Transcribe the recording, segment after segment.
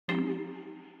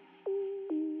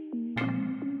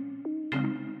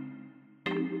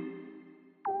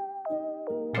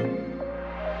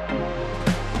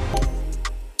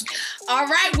All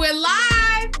right, we're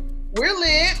live. We're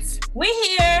lit. We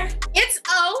here. It's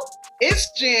O.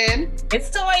 It's Jen. It's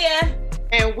Toya.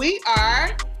 And we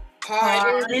are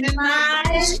Hard in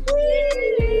My Street.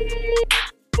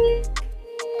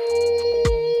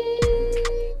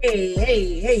 Hey.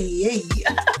 Hey,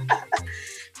 y'all.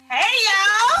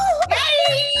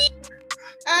 Hey.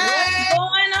 What's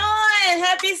going on?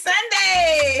 Happy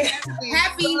Sunday.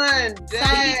 Happy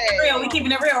Sunday. We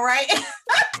keeping it real, right?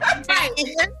 Right.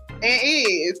 It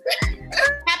is.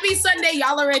 Happy Sunday.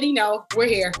 Y'all already know we're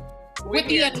here with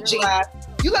the energy.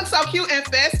 You look so cute and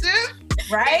festive.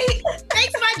 Right?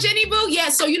 Thanks, my Jenny Boo. Yeah,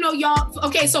 so y'all.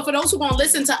 Okay, so for those who gonna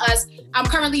listen to us, I'm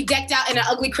currently decked out in an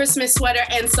ugly Christmas sweater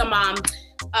and some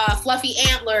fluffy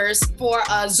antlers for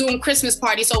a Zoom Christmas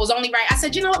party. So it was only right. I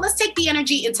said, you know what? Let's take the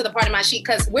energy into the part of my sheet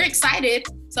because we're excited.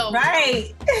 So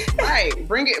right.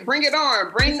 Bring it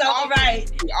on. Bring it's all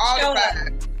right. All the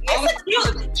vibe. It's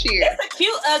a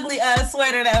cute ugly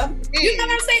sweater though. You know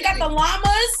what I'm saying? Got the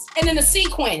llamas and then the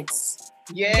sequins.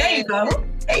 Yeah. There you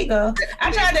go.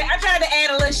 I tried to add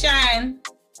a little shine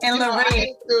and a little red.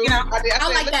 I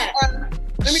like that.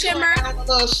 Let me shimmer, a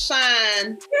little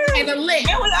shine, and the lip.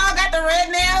 And we all got the red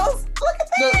nails. Look at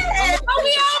that.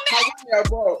 We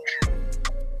all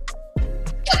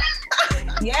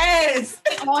Yes.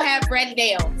 We all have red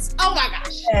nails. Oh my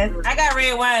gosh. Yes. I got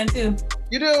red wine too.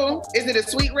 You do? Is it a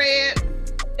sweet red?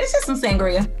 It's just some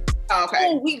sangria. Oh, okay.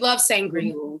 Oh, we love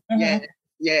sangria. Mm-hmm.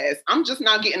 Yes. I'm just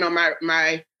not getting on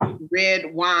my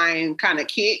red wine kind of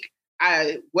kick.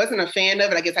 I wasn't a fan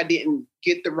of it. I guess I didn't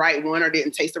get the right one or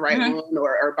didn't taste the right one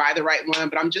or buy the right one,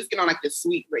 but I'm just getting on like the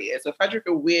sweet red. So if I drink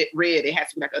a red, it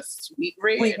has to be like a sweet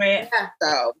red. Sweet red.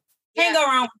 So can't go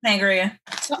wrong with sangria.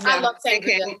 So I love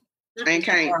sangria. And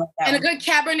a good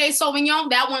Cabernet Sauvignon.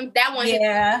 That one.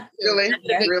 Yeah. Really?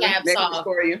 Good cab sauce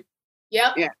for you.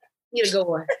 Yep. Yeah. Need a good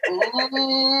one.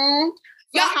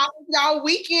 So how was y'all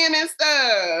weekend and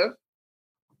stuff?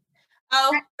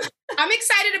 Oh, I'm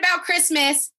excited about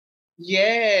Christmas.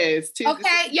 Yes.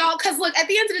 Okay, y'all, because look, at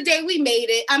the end of the day, we made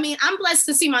it. I mean, I'm blessed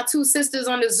to see my two sisters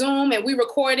on the Zoom and we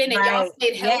recorded and y'all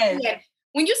stayed healthy. Yes. And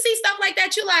when you see stuff like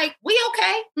that, you're like, we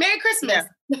okay. Merry Christmas.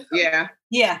 Yeah.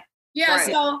 Right.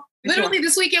 So literally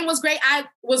this weekend was great. I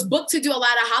was booked to do a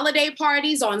lot of holiday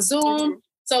parties on Zoom. Mm-hmm.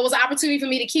 So it was an opportunity for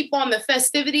me to keep on the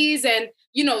festivities and,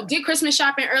 did Christmas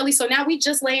shopping early. So now we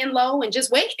just laying low and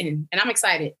just waiting. And I'm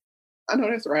excited. I know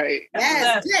that's right.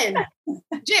 Yes,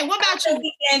 Jen, what about you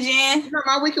weekend, Jen?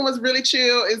 My weekend was really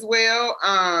chill as well.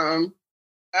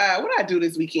 What did I do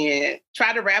this weekend?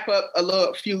 Try to wrap up a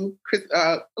little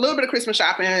bit of Christmas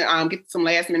shopping, get some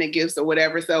last minute gifts or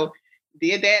whatever. So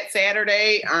did that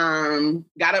Saturday.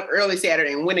 Got up early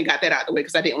Saturday and went and got that out the way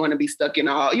because I didn't want to be stuck in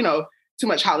all, too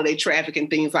much holiday traffic and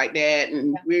things like that.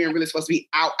 And we weren't really supposed to be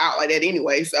out like that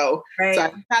anyway. So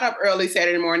I got up early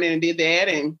Saturday morning and did that.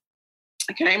 And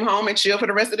I came home and chilled for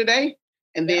the rest of the day.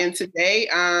 And then today,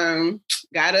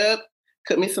 got up,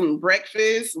 cooked me some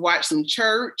breakfast, watched some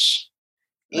church.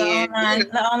 The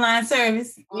online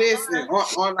service. Listen,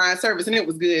 online service. And it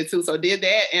was good too. So did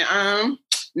that. And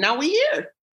now we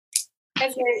here.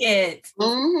 That's it.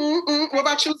 What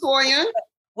about you, Toya?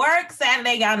 Work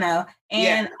Saturday, y'all know.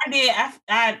 And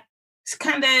I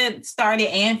kind of started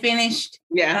and finished.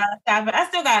 Yeah. I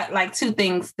still got like two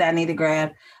things that I need to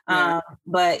grab.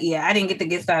 But I didn't get to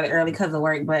get started early because of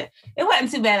work, but it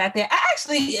wasn't too bad out there. I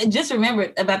actually just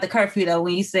remembered about the curfew though,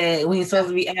 when you said when you're supposed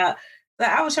to be out. So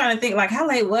I was trying to think like, how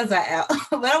late was I out?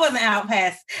 But I wasn't out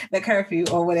past the curfew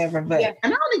or whatever. But and I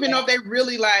don't even know if they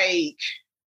really like.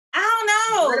 I don't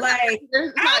know. Like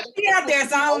I don't be out there,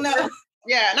 so I don't know.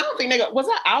 Yeah, and I don't think was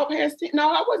I out past 10? No,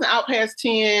 I wasn't out past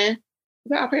 10.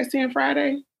 Was I out past 10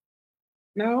 Friday?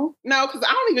 No, because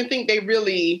I don't even think they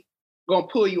really gonna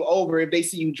pull you over if they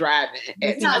see you driving.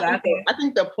 I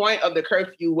think the point of the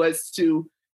curfew was to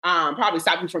probably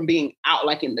stop you from being out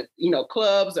like in the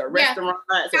clubs or restaurants.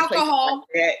 Alcohol.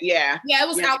 Like yeah, it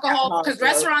was alcohol because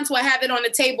restaurants will have it on the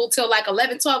table till like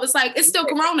 11, 12. It's like it's still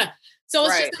Corona. So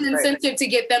it's just an incentive to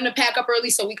get them to pack up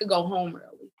early so we could go home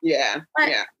early. Yeah.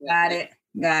 Got it.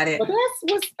 Well, that's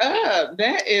what's up.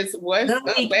 That is what's up.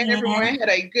 Glad everyone had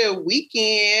a good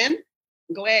weekend.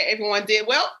 Glad everyone did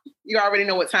well. You already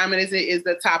know what time it is. It is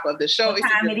the top of the show. What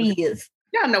time it is.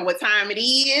 Y'all know what time it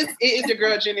is. It is your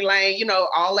girl, Jenny Lane.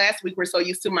 All last week we're so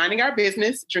used to minding our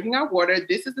business, drinking our water.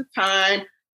 This is the time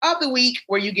of the week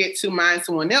where you get to mind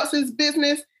someone else's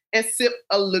business and sip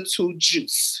a little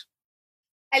juice.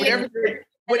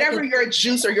 Whatever your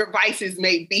juice or your vices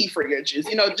may be for your juice,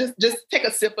 just take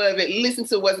a sip of it, listen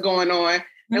to what's going on,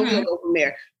 and we'll go from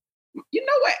there. You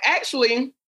know what?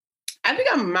 Actually, I think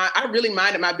I really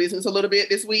minded my business a little bit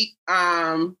this week.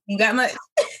 You got much?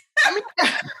 I mean,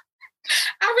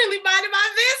 I really minded my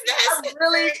business.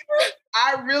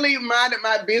 I really minded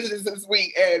my business this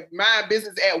week and my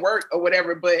business at work or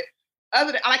whatever. But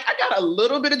other than, like, I got a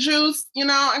little bit of juice,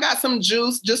 I got some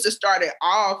juice just to start it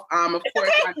off. Of course,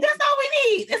 okay. That's all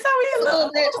we need. That's all we need. A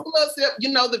little bit, a little sip.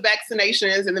 The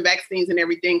vaccinations and the vaccines and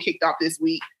everything kicked off this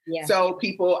week. Yeah. So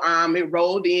people, it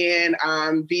rolled in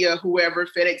via whoever,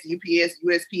 FedEx, UPS,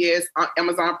 USPS,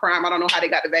 Amazon Prime. I don't know how they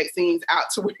got the vaccines out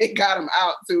to where they got them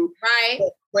out to. Right.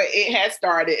 But it has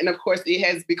started. And of course, it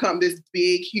has become this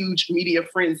big, huge media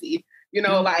frenzy,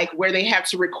 like where they have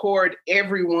to record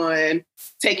everyone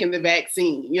taking the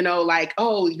vaccine, like,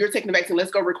 oh, you're taking the vaccine.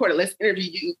 Let's go record it. Let's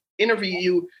interview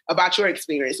you about your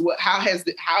experience. How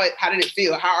did it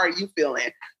feel? How are you feeling?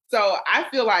 So I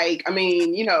feel like,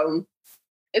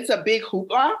 it's a big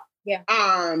hoopla. Yeah.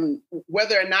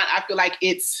 Whether or not I feel like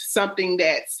it's something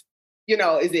that's,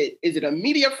 is it a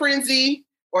media frenzy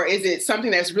or is it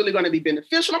something that's really going to be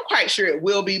beneficial? I'm quite sure it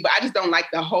will be, but I just don't like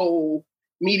the whole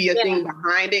media thing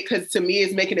behind it, because to me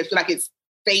it's making it feel like it's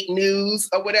fake news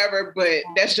or whatever, but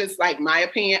that's just like my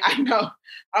opinion. I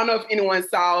don't know if anyone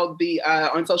saw the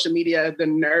on social media, the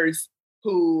nurse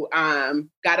who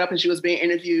got up and she was being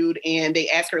interviewed and they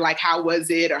asked her like, how was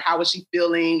it or how was she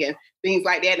feeling and things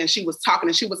like that, and she was talking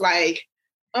and she was like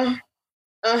and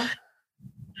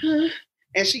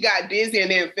she got dizzy and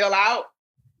then fell out.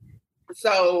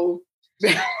 So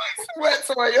what,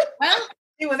 Toya? Well,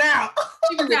 she was out.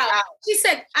 She was out. She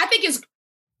said, I think it's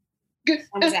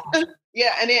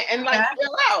yeah, and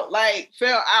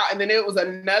fell out. And then there was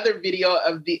another video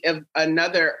of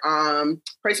another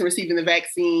person receiving the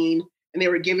vaccine, and they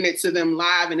were giving it to them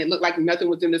live, and it looked like nothing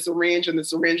was in the syringe, and the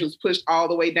syringe was pushed all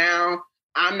the way down.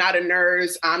 I'm not a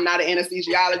nurse. I'm not an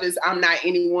anesthesiologist. I'm not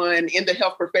anyone in the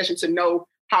health profession to know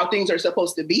how things are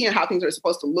supposed to be and how things are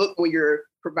supposed to look when you're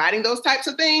providing those types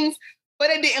of things. But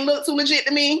it didn't look too legit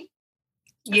to me.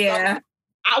 Yeah. So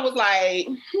I was like,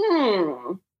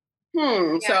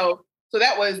 Yeah. So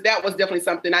that was definitely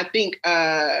something. I think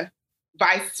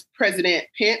Vice President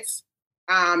Pence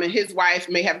and his wife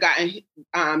may have gotten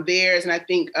theirs, and I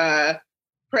think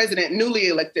newly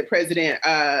elected President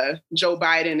Joe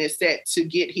Biden is set to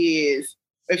get his,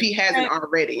 if he hasn't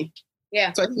already.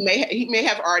 Yeah. So he may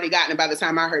have already gotten it by the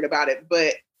time I heard about it.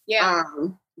 But yeah.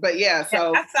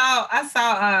 So I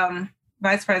saw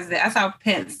Vice President. I saw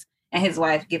Pence and his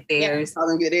wife get theirs. Saw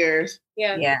them get theirs.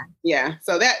 Yeah.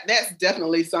 So that's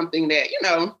definitely something that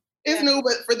is new.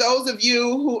 But for those of you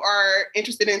who are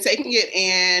interested in taking it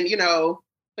and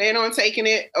plan on taking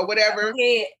it or whatever,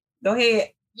 go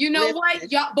ahead. You know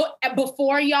what, y'all? But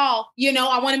before y'all,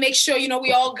 I want to make sure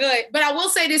we all good. But I will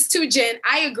say this too, Jen.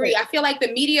 I agree. I feel like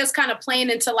the media is kind of playing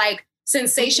into like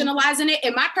sensationalizing it.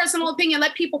 In my personal opinion,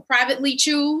 let people privately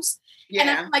choose. Yeah. And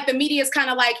I feel like the media is kind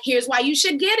of like, here's why you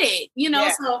should get it.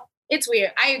 So it's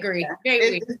weird. I agree. Yeah.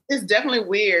 Very weird. It's definitely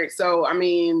weird. So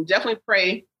definitely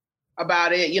pray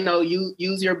about it. You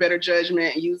use your better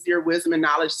judgment, use your wisdom and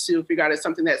knowledge to figure out it's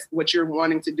something that's what you're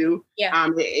wanting to do. Yeah.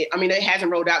 It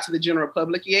hasn't rolled out to the general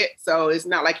public yet, so it's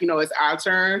not like it's our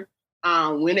turn.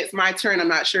 When it's my turn, I'm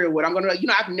not sure what I'm going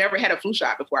to. I've never had a flu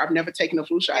shot before. I've never taken a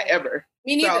flu shot ever.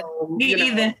 Me neither. So, Me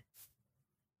either.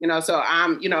 So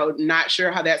I'm not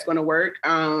sure how that's going to work.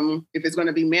 If it's going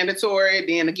to be mandatory,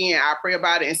 then again, I'll pray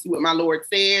about it and see what my Lord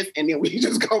says, and then we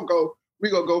just go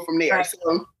from there. Right.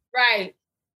 Right.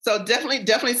 So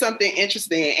definitely something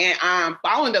interesting. And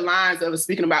following the lines of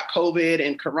speaking about COVID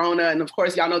and Corona, and of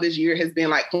course, y'all know this year has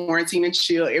been like quarantine and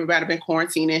chill. Everybody been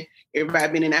quarantining.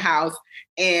 Everybody been in the house.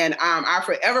 And our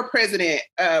forever president,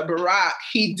 Barack,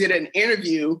 he did an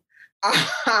interview.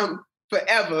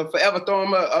 Forever, throw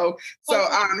him up. So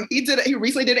he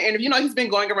recently did an interview. He's been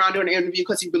going around doing an interview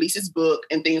because he released his book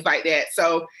and things like that.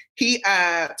 So he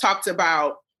talked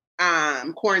about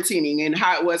quarantining and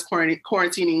how it was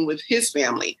quarantining with his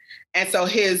family. And so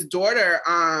his daughter,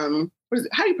 how do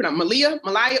you pronounce Malia.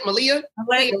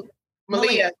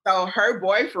 So her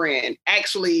boyfriend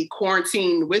actually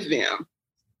quarantined with them.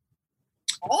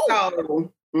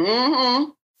 Oh.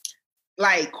 So,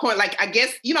 like I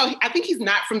guess, I think he's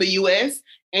not from the US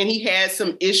and he has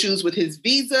some issues with his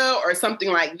visa or something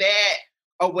like that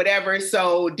or whatever.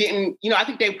 So I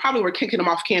think they probably were kicking him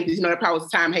off campus. That probably was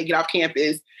the time, hey, get off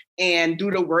campus and do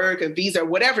the work, a visa,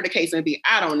 whatever the case may be.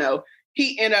 I don't know.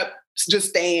 He ended up just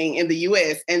staying in the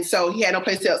US. And so he had no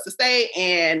place else to stay.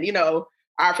 And,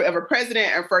 our forever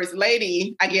president and first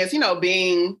lady, I guess,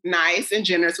 being nice and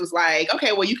generous was like,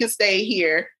 okay, well, you can stay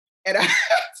here. And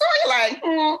so you're like,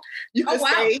 you can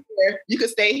stay here. You can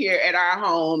stay here at our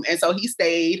home. And so he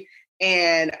stayed.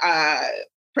 And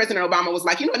President Obama was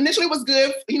like, initially it was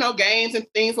good, games and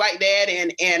things like that.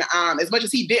 And as much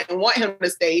as he didn't want him to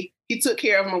stay, he took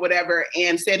care of him or whatever,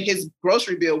 and said his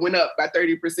grocery bill went up by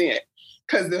 30%.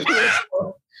 Because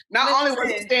not only was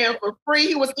he staying for free,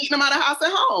 he was eating them out of house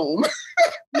and home.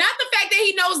 Not the fact that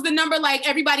he knows the number, like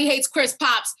everybody hates Chris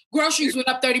Pops. Groceries went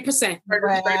up 30%.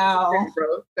 Wow.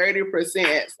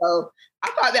 30%. So I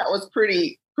thought that was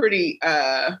pretty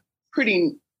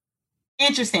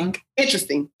interesting.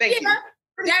 Thank you.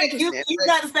 You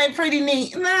got to say pretty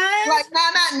neat. Like,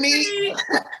 not neat.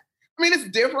 I mean, it's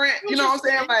different. You know what I'm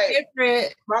saying? Like,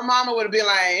 different. My mama would have been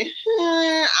like,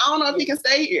 I don't know if he can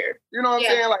stay here. You know what I'm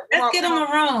saying? Like, let's get him a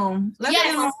room. Let's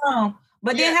get him a room.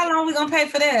 But then how long are we going to pay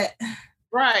for that?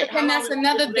 Right. And that's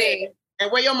another thing.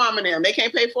 And where your mom and them? They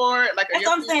can't pay for it? Like, that's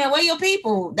what I'm saying. Where your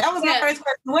people? That was my first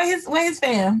question. Where his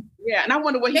fam? Yeah, and I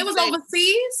wonder what he was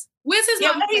overseas? Where's his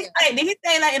mom? Did he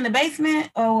stay like in the basement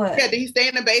or what? Yeah, did he stay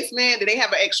in the basement? Did they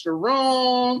have an extra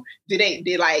room?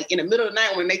 Did like in the middle of the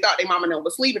night when they thought their mom and them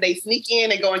was sleeping, they sneak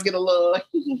in and go and get a little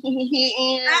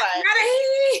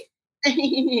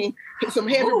some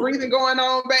heavy breathing going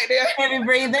on back there. Heavy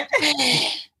breathing.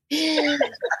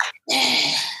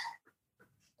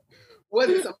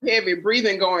 Wasn't some heavy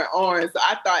breathing going on. So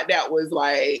I thought that was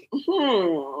like,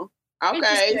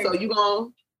 okay, so you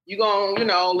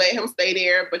gonna let him stay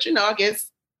there. But I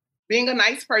guess being a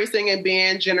nice person and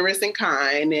being generous and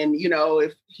kind, and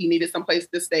if he needed someplace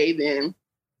to stay, then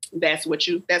that's what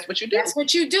you do. That's what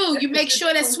you do. You make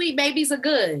sure that sweet babies are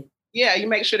good. Yeah, you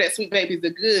make sure that sweet babies are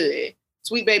good.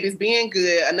 Sweet babies being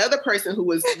good. Another person who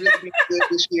was really being good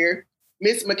this year,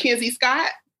 Miss Mackenzie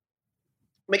Scott.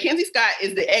 Mackenzie Scott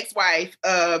is the ex-wife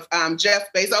of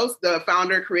Jeff Bezos, the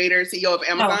founder, creator, CEO of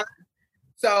Amazon. Oh.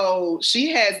 So she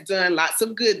has done lots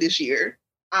of good this year.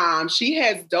 She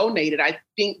has donated, I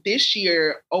think this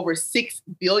year, over $6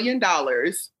 billion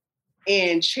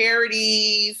in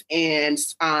charities and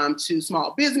to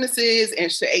small businesses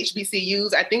and to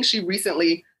HBCUs. I think she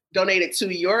recently donated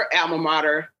to your alma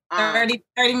mater. 30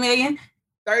 million?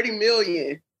 30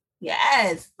 million.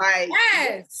 Yes.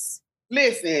 Yes.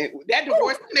 Listen, that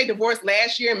divorce, they divorced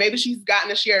last year. Maybe she's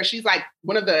gotten a share. She's like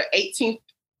one of the 18th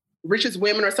richest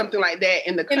women or something like that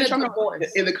in the country.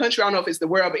 In the country, I don't know if it's the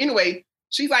world, but anyway,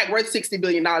 she's like worth $60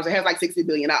 billion. It has like $60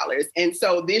 billion. And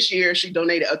so this year she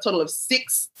donated a total of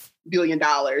 $6 billion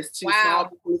to small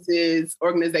businesses,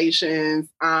 organizations,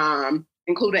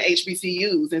 including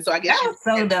HBCUs. And so I guess that was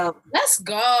so dope. Let's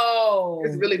go.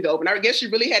 It's really dope. And I guess she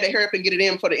really had to hurry up and get it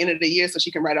in for the end of the year so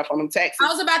she can write off on them taxes. I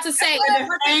was about to say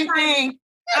the same thing.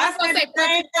 I was going to say the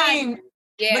same thing.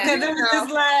 Yeah. Because it was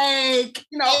just like,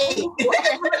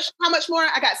 how much more?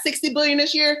 I got 60 billion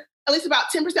this year. At least about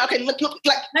 10%. Okay, look,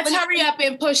 let's hurry up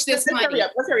and push this money.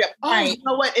 Let's hurry up. Oh, you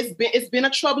know what? It's been a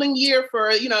troubling year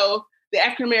for, the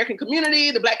African American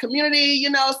community, the Black community,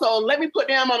 so let me put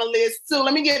them on a list too.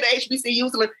 Let me get the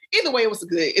HBCUs. Either way, it was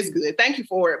good. It's good. Thank you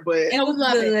for it. But it was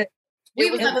good.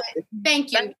 We love it.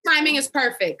 Thank you. Timing is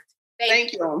perfect.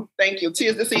 Thank you. Thank you.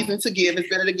 'Tis the season to give. It's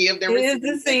better to give than receive.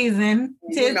 'Tis the season.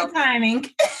 'Tis the timing.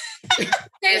 'Tis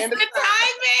the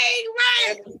timing,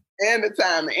 right? And the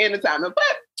timing.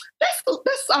 But that's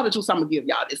all the juice I'm gonna give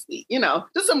y'all this week.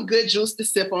 Just some good juice to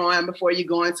sip on before you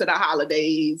go into the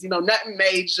holidays. Nothing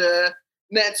major,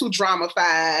 nothing too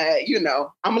drama-fied. I'm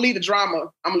gonna leave the drama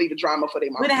for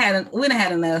them. We done had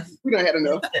enough. We done had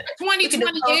enough.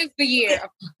 2020 is the year.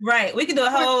 Right. We could do a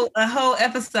whole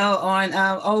episode on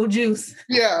old juice.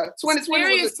 Yeah,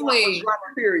 2020 was a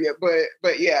drama period.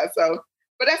 But yeah, so.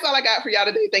 But that's all I got for y'all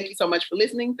today. Thank you so much for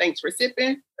listening. Thanks for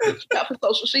sipping. Got for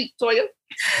Social Chic, Toya.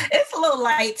 It's a little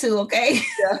light too, okay?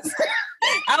 Yes.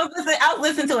 I was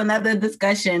listening to another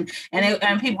discussion,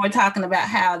 and people were talking about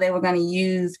how they were going to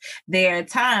use their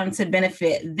time to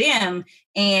benefit them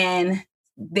and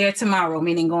their tomorrow,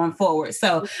 meaning going forward.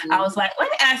 So I was like,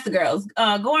 let me ask the girls,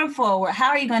 going forward, how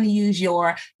are you going to use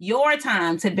your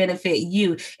time to benefit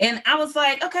you? And I was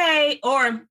like, okay,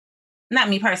 or not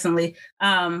me personally.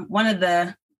 One of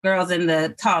the girls in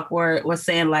the talk was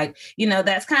saying like,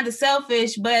 that's kind of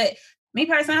selfish, but me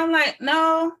personally, I'm like,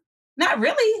 no, not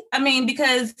really. I mean,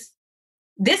 because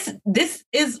this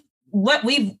is what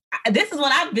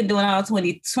I've been doing all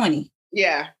 2020.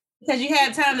 Yeah. Because you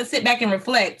had time to sit back and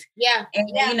reflect. Yeah.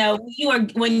 And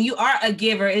when you are a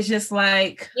giver, it's just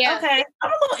like, okay,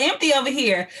 I'm a little empty over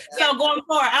here. Yeah. So going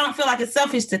forward, I don't feel like it's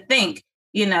selfish to think,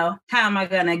 how am I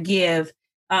gonna give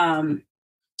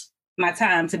my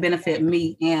time to benefit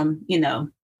me and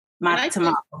my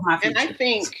future. And I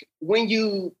think when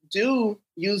you do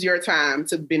use your time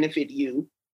to benefit you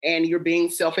and you're being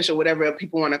selfish or whatever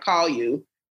people want to call you,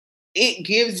 it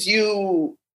gives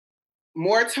you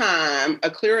more time, a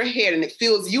clearer head, and it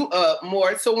fills you up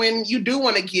more. So when you do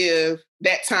want to give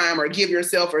that time or give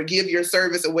yourself or give your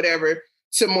service or whatever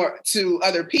to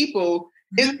other people,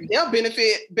 they'll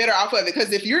benefit better off of it.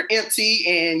 Because if you're empty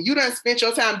and you done spent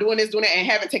your time doing this, doing that, and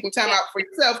haven't taken time out for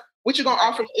yourself, what you gonna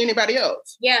offer to anybody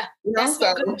else? Yeah, you know? That's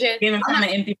so good, Jen. Giving from an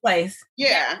empty place.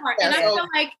 Yeah. And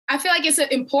I feel like it's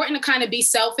important to kind of be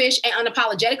selfish and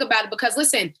unapologetic about it, because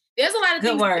listen, there's a lot of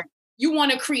things you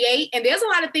want to create, and there's a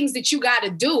lot of things that you got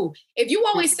to do. If you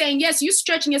always saying yes, you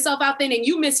stretching yourself out there and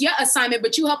you miss your assignment,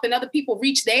 but you helping other people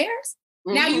reach theirs.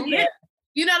 Now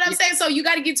you know what I'm saying? So you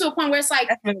got to get to a point where it's like,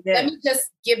 let me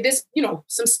just give this,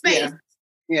 some space.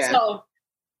 Yeah. So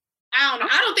I don't know.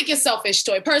 I don't think it's selfish,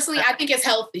 Toy. Personally, I think it's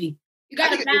healthy. You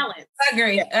got to balance. I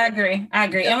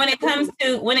agree. And when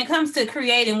it comes to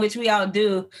creating, which we all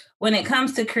do, when it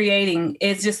comes to creating,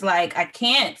 it's just like I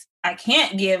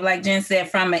can't give, like Jen said,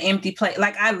 from an empty plate.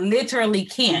 Like I literally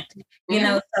can't, you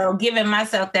know. So giving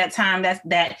myself that time, that's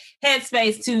that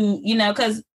headspace to,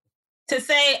 because to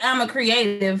say I'm a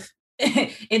creative,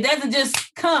 it doesn't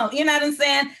just come, you know what I'm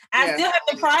saying? I still have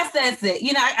to process it.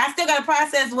 I still got to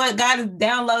process what God is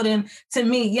downloading to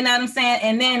me, you know what I'm saying?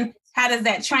 And then how does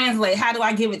that translate? How do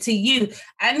I give it to you?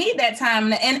 I need that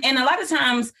time. And a lot of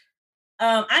times,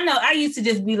 I know I used to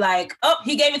just be like, oh,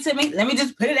 he gave it to me. Let me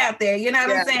just put it out there. You know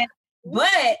what I'm saying?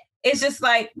 But it's just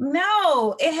like,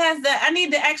 no, it has I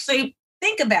need to actually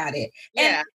think about it.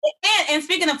 Yeah. And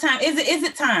speaking of time, is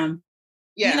it time?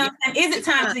 Yeah. You know what I'm saying? Is it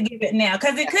time to give it now?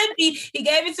 Because it could be he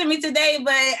gave it to me today,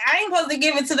 but I ain't supposed to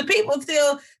give it to the people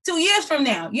till 2 years from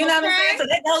now. You know what I'm saying? So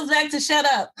that goes back to shut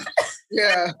up.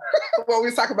 Yeah. What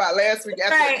we talked about last week.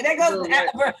 Right. That goes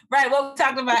what we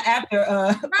talked about after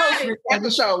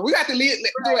the show. We got to do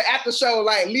it after show,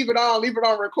 like leave it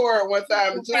on record one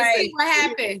time and just see what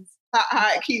happens.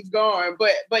 How it keeps going.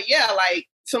 But yeah, like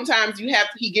sometimes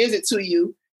he gives it to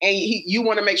you. And you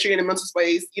want to make sure you're in a mental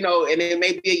space, and it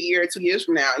may be a year or 2 years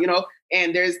from now,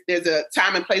 and there's a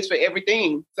time and place for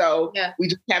everything. So we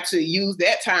just have to use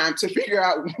that time to figure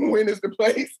out when is the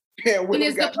place and when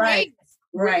is the place.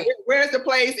 Right. Where's the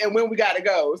place and when we got to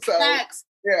go. So Facts.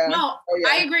 Yeah. No,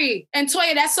 I agree. And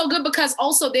Toya, that's so good, because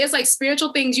also there's like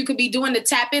spiritual things you could be doing to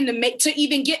tap in to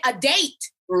even get a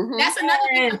date. Mm-hmm. That's another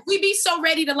thing. We be so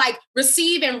ready to like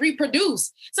receive and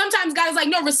reproduce. Sometimes God is like,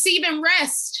 no, receive and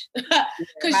rest.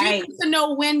 Because you need to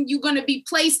know when you're going to be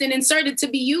placed and inserted to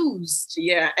be used.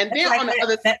 Yeah. And then on the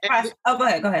other side. Go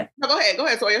ahead. No, go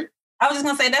ahead, Toya. I was just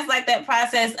going to say, that's like that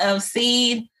process of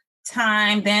seed,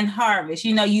 time, then harvest.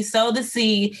 You sow the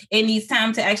seed, it needs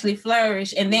time to actually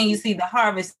flourish, and then you see the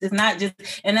harvest. It's not just,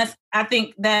 and I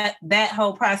think that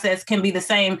whole process can be the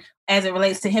same as it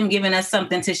relates to him giving us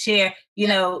something to share.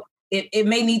 It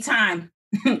may need time.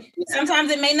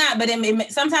 Sometimes it may not, but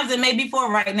sometimes it may be for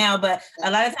right now, but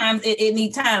a lot of times it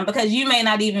needs time, because you may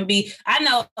not even be. I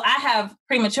know I have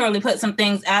prematurely put some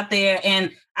things out there,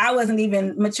 and I wasn't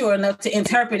even mature enough to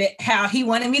interpret it how he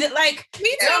wanted me to. Like,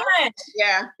 me too much.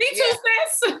 Yeah. Me too,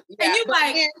 sis. Yeah. And you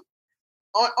like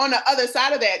on the other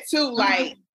side of that too,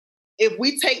 like if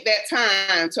we take that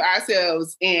time to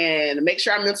ourselves and make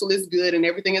sure our mental is good and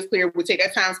everything is clear, we take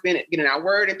that time spent getting our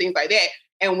word and things like that.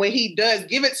 And when he does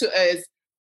give it to us,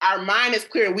 our mind is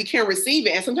clear, we can receive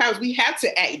it. And sometimes we have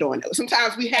to act on it.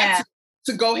 Sometimes we have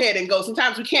to go ahead and go.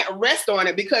 Sometimes we can't rest on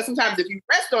it, because sometimes if you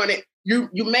rest on it, you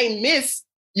may miss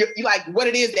you like what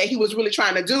it is that he was really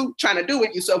trying to do with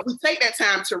you. So if we take that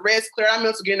time to rest, clear our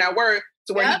mental, get in our word,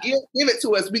 so when he give it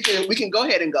to us, we can go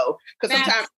ahead and go. Because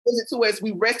sometimes he gives it to us,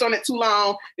 we rest on it too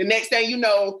long. The next thing you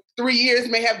know, 3 years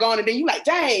may have gone, and then you like,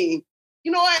 dang,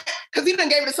 you know what? Because he done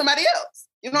gave it to somebody else.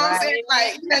 You know what I'm saying?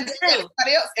 Like, he done gave it to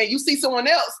somebody else, and you see someone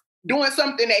else doing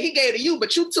something that he gave to you,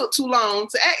 but you took too long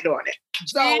to act on it.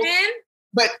 So,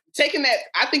 but taking that,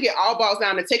 I think it all boils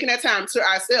down to taking that time to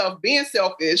ourselves, being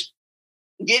selfish,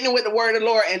 getting it with the word of the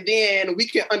Lord, and then we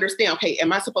can understand, okay,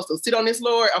 am I supposed to sit on this,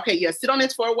 Lord? Okay, yeah, sit on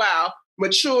this for a while,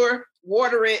 mature,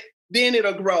 water it, then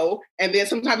it'll grow. And then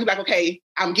sometimes you're like, okay,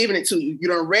 I'm giving it to you. You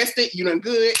done rest it, you done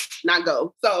good, now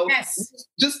go. So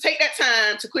just take that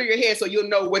time to clear your head so you'll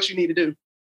know what you need to do.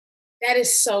 That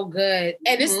is so good.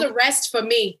 And it's the rest for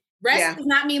me. Rest does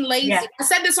not mean lazy. Yeah. I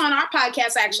said this on our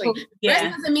podcast, actually.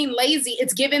 Rest doesn't mean lazy.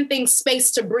 It's giving things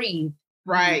space to breathe.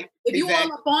 Right. If you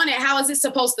all up on it, how is it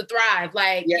supposed to thrive?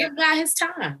 Like, give God his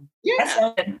time.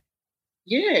 Yeah.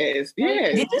 Yes.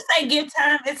 Did you say give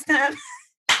time its time?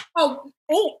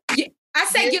 Yeah. I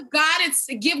said give God his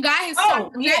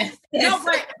time. Yes. No,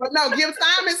 but no, give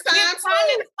time his time. Give time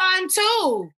his time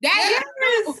too. That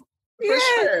is for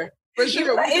sure. For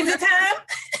sure. Is it time?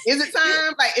 Is it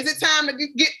time? Like, is it time to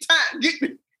get time?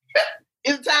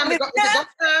 Is it time to go? Is it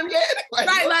go time yet?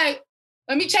 Like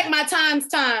Let me check my time.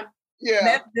 Yeah.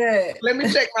 That's good. Let me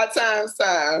check my time.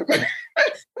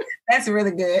 That's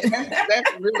really good.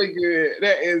 That's really good.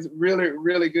 That is really,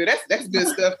 really good. That's good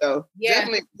stuff though. Yeah.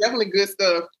 Definitely good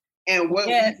stuff. And what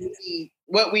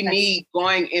we need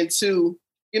going into,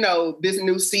 this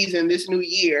new season, this new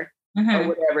year or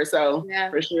whatever. So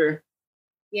for sure.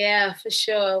 Yeah, for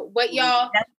sure. What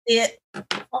y'all? That's it.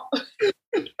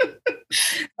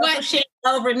 What shit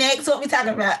over next? What we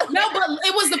talking about? No, but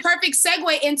it was the perfect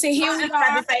segue into here we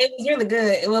are. It was really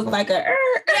good. It was like yeah,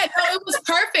 no, it was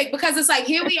perfect because it's like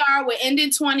here we are. We're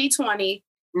ending 2020.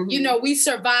 Mm-hmm. We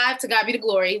survived. To God be the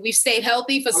glory. We've stayed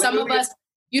healthy. For some of us,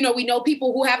 we know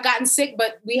people who have gotten sick,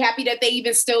 but we're happy that they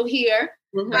even still here.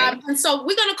 Mm-hmm. And so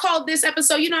we're gonna call this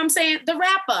episode, the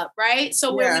wrap up, right?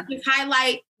 So where we can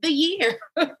highlight the year,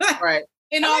 right,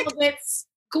 in all of its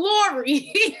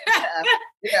glory.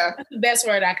 Yeah, that's the best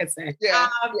word I could say. Yeah,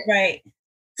 right.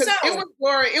 So it was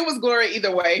glory. It was glory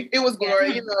either way. It was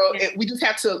glory. We just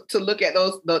have to look at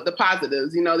the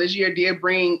positives. This year did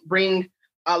bring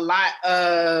a lot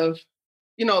of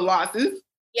losses.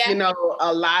 Yeah.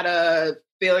 A lot of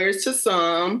failures to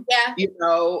some. Yeah.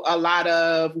 A lot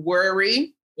of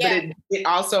worry. Yeah. But it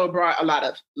also brought a lot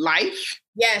of life.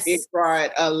 Yes. It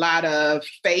brought a lot of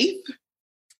faith,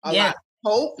 a lot of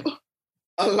hope,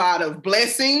 a lot of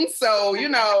blessings. So, it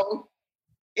was,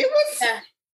 it was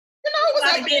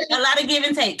a lot of give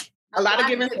and take. A lot of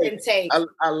give and take. A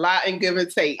lot and give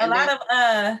and take. A lot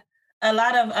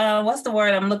of what's the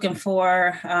word I'm looking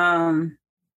for?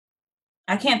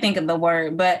 I can't think of the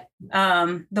word, but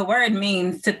the word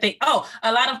means to think. Oh,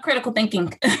 a lot of critical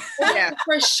thinking. Yeah,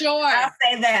 for sure. I'll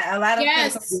say that. A lot of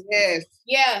yes.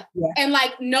 Yeah. And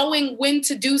like knowing when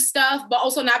to do stuff, but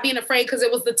also not being afraid because it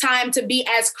was the time to be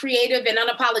as creative and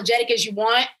unapologetic as you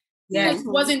want. Yeah.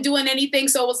 Wasn't doing anything.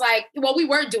 So it was like, well, we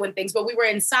were doing things, but we were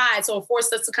inside. So it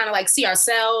forced us to kind of like see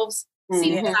ourselves,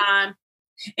 see the time.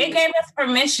 It gave us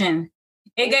permission.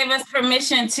 It gave us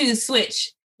permission to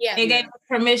switch. Yeah. It gave us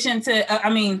permission to,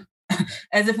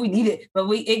 as if we needed, but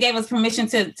it gave us permission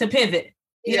to pivot.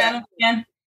 You know what I'm saying?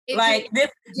 I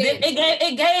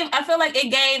feel like it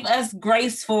gave us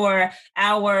grace for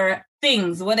our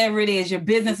things, whatever it is, your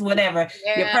business, whatever,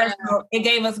 your personal, it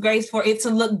gave us grace for it to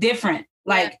look different.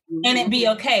 And it be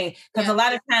okay. Because a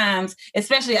lot of times,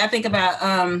 especially I think about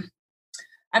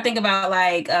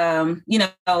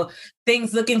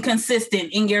things looking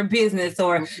consistent in your business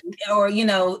or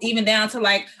even down to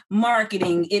like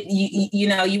marketing.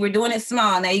 You were doing it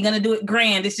small. Now you're going to do it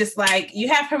grand. It's just like you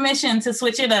have permission to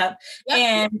switch it up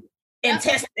and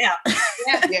test it out.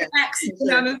 Yeah.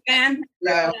 You understand?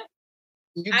 Yeah.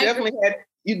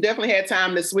 You definitely had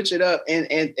time to switch it up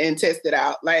and test it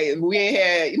out. Like we ain't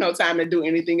had, time to do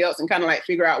anything else and kind of like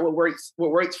figure out what works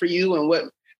for you and what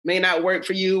may not work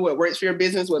for you, what works for your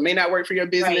business, what may not work for your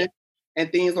business,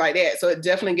 and things like that. So it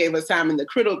definitely gave us time. And the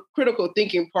critical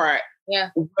thinking part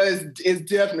is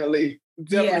definitely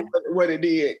what it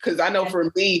did. Because I know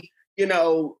for me,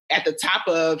 at the top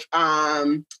of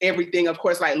everything, of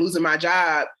course, like losing my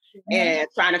job and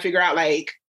trying to figure out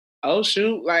like, oh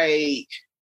shoot, like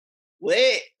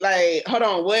what? Like, hold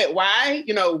on, what? Why?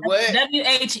 What?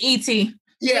 WHET.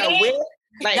 Yeah, what?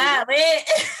 Like,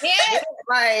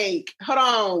 like, hold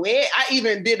on, wait. I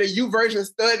even did a YouVersion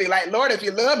study. Like, Lord, if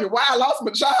you love me, why I lost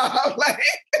my job? Like,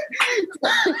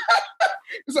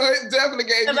 so it definitely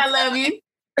gave me. Because I love you.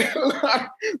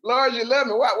 Lord, you love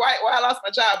me. Why I lost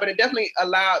my job? But it definitely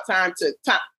allowed time to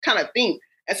kind of think.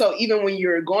 And so even when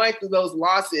you're going through those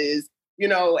losses,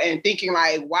 and thinking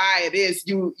like why it is,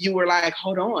 you were like,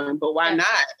 hold on, but why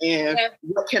not? And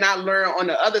what can I learn on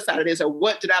the other side of this? Or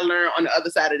what did I learn on the other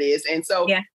side of this? And so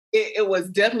it was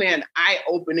definitely an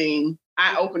eye-opening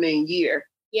year,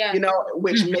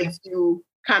 which makes you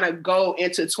kind of go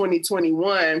into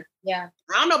 2021. Yeah.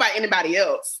 I don't know about anybody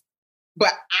else,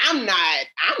 but I'm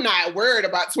not worried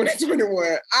about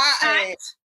 2021. I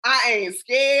ain't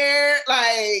scared.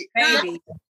 Like, baby.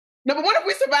 No, but what if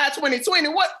we survive 2020?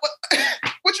 What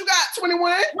you got,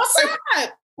 21? What's up?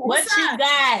 What you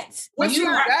got? What you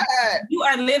got? You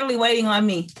are literally waiting on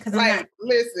me.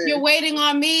 Listen. You're waiting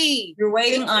on me. You're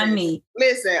waiting on me.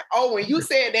 Listen. Oh, when you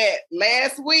said that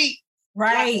last week.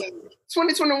 Right. Like,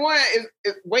 2021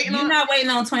 is waiting on. You're not waiting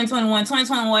on 2021.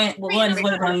 2021 is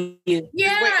waiting on you.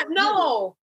 Yeah,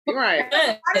 no. You're right.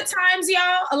 A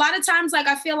lot of times, like,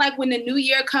 I feel like when the new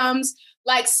year comes,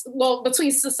 like, well,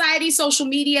 between society, social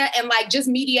media, and like just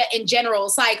media in general,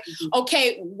 it's like,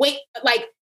 okay, wait, like,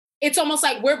 it's almost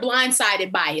like we're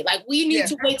blindsided by it. Like, we need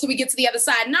to wait till we get to the other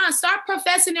side. Nah, start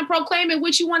professing and proclaiming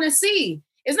what you want to see.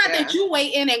 It's not that you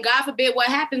wait in and God forbid what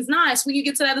happens. Nah, it's when you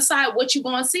get to the other side, what you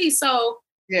going to see. So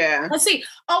Yeah. Let's see.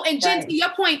 Oh, and Jen, to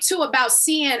your point too about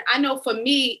seeing, I know for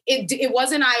me, it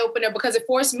was an eye-opener because it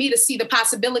forced me to see the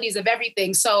possibilities of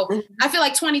everything. So I feel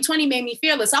like 2020 made me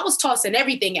fearless. I was tossing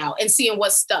everything out and seeing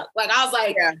what stuck. Like I was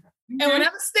like, and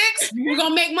whatever sticks, we're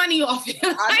gonna make money off it.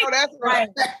 I know that's right.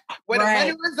 Where the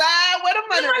money reside, where the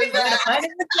money reside.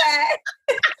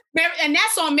 Mary, and that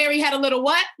song, Mary Had a Little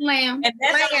what? Lamb. And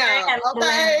that's Lamb.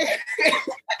 Okay.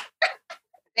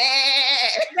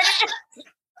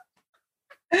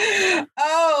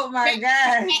 Oh my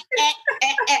God.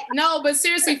 No, but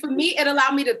seriously, for me, it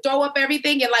allowed me to throw up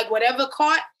everything and like whatever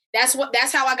caught, that's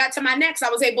how I got to my next. I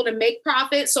was able to make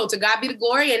profit. So to God be the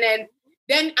glory. And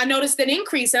then I noticed an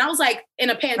increase and I was like, in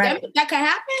a pandemic, that could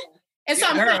happen. And so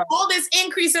I'm seeing all this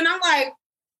increase and I'm like,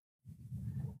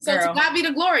 so to God be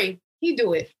the glory. He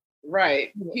do it.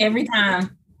 Right. Every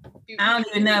time. I don't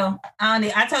even know.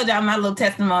 I told y'all my little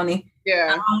testimony.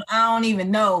 Yeah. I don't even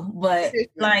know, but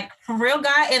like for real,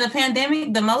 God, in a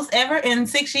pandemic, the most ever in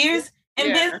 6 years,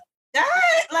 and this God,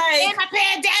 like in a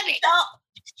pandemic,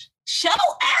 show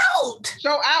out,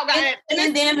 God,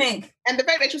 pandemic, and the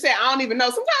fact that you said I don't even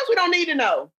know. Sometimes we don't need to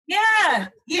know. Yeah.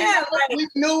 Like, we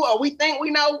knew or we think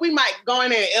we know. We might go in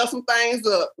there and L some things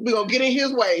up. We're gonna get in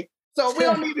His way, so we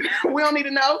don't need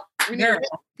to know.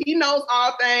 He knows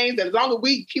all things, and as long as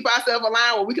we keep ourselves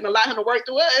aligned, where we can allow Him to work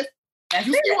through us.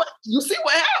 You see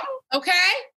what happened? Okay.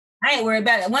 I ain't worried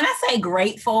about it. When I say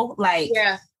grateful, like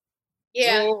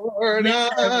Lord,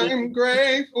 I'm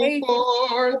grateful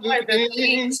for the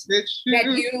things that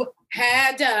you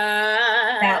had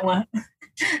done.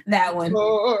 That one.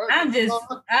 Lord, I'm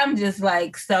just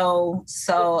like so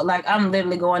like I'm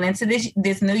literally going into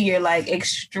this new year like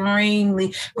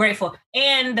extremely grateful.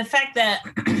 And the fact that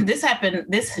this happened,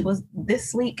 this was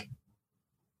this week.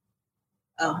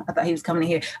 Oh, I thought he was coming in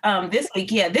here. This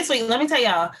week, let me tell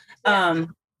y'all,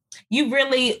 you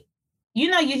really,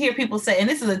 you hear people say, and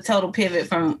this is a total pivot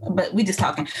but we just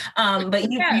talking, but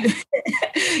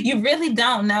you really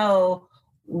don't know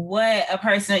what a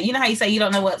person, you know how you say you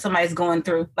don't know what somebody's going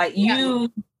through. Like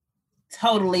you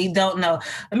totally don't know.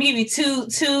 Let me give you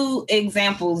two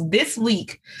examples. This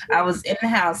week, I was in the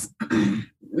house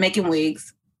making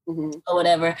wigs or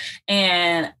whatever,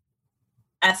 and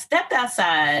I stepped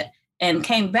outside and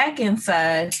came back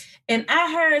inside, and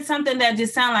I heard something that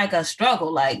just sounded like a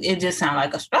struggle. Like, it just sounded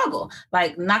like a struggle,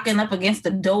 like knocking up against the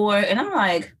door. And I'm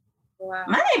like, wow.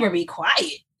 My neighbor be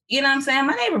quiet. You know what I'm saying?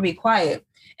 My neighbor be quiet.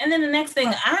 And then the next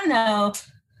thing I know,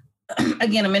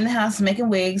 again, I'm in the house making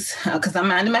wigs because I'm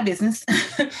minding my business.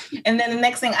 And then the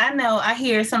next thing I know, I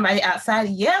hear somebody outside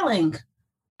yelling,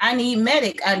 I need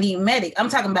medic. I'm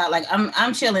talking about like,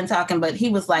 I'm chilling talking, but he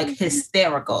was like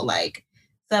hysterical. Like,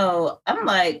 so I'm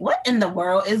like, what in the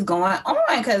world is going on?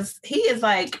 Because he is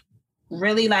like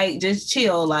really like just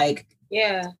chill, like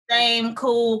same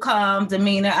cool, calm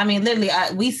demeanor. I mean, literally,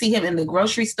 we see him in the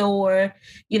grocery store,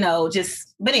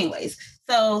 but anyways.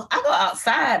 So I go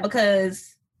outside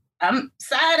because I'm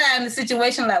side-eyeing the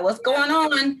situation, like what's going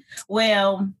on?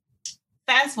 Well,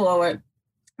 fast forward,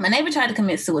 my neighbor tried to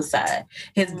commit suicide.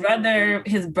 His brother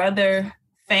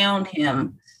found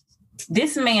him.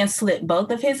 This man slit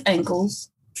both of his ankles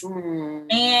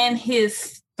and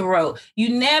his throat. You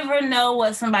never know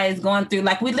what somebody's going through.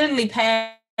 Like we literally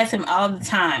pass him all the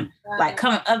time. Wow. Like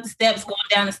coming up the steps, going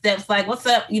down the steps, like, what's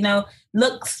up?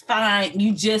 Looks fine.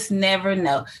 You just never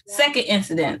know. Yeah. Second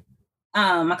incident.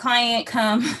 My client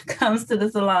comes to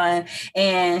the salon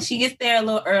and she gets there a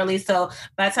little early. So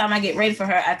by the time I get ready for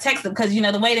her, I text her because,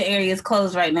 the waiting area is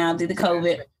closed right now due to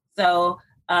COVID. So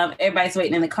everybody's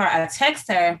waiting in the car. I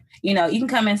text her, you can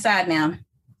come inside now.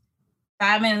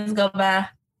 5 minutes go by,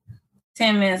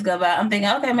 10 minutes go by. I'm thinking,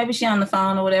 okay, maybe she's on the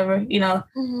phone or whatever,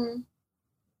 15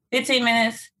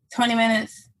 minutes, 20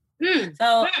 minutes.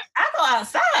 So I go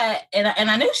outside and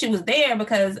I knew she was there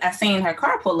because I seen her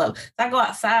car pull up. So I go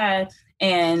outside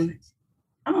and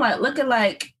I'm like, looking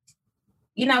like,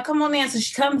 come on in. So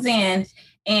she comes in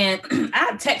and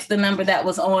I text the number that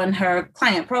was on her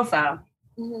client profile.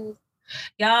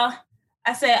 Y'all,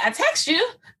 I said, I text you.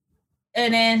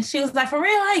 And then she was like, for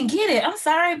real, I didn't get it. I'm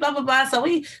sorry, blah, blah, blah. So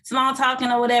we small talking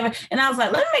or whatever. And I was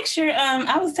like, let me make sure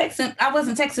I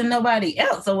wasn't texting nobody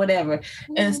else or whatever.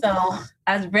 And so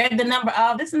I read the number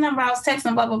off. This is the number I was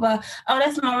texting, blah, blah, blah. Oh,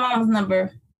 that's my mom's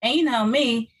number. And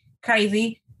me,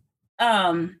 crazy.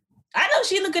 I know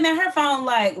she looking at her phone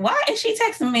like, why is she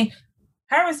texting me?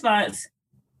 Her response,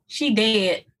 she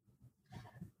dead.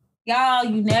 Y'all,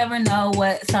 you never know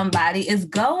what somebody is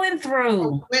going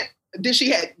through. Did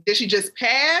she just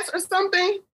pass or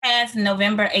something? Passed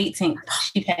November 18th.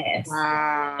 She passed.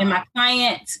 Wow. And my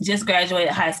client just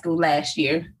graduated high school last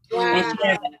year. And she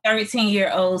has a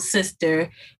 13-year-old sister.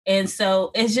 And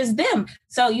so it's just them.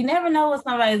 So you never know what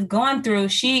somebody's going through.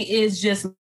 She is just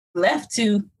left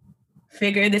to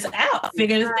figure this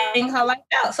thing her life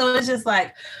out. So it's just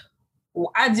like,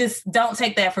 I just don't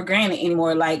take that for granted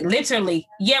anymore. Like literally,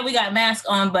 yeah, we got masks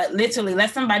on, but literally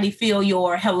let somebody feel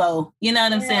your hello. You know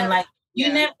what I'm saying? Like you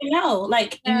never know.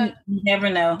 Like you never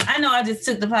know. I know I just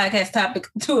took the podcast topic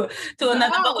to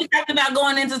another, but we talked about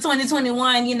going into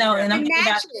 2021, you know, and I'm thinking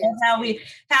about how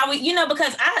we, you know,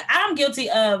 because I'm guilty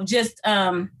of just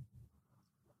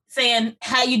saying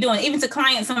how you doing, even to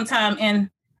clients sometime, and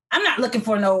I'm not looking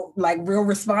for no like real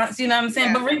response, you know what I'm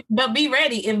saying? Yeah. But be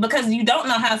ready, because you don't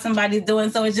know how somebody's doing.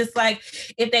 So it's just like,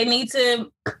 if they need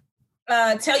to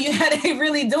tell you how they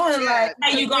really doing, like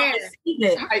how you gonna receive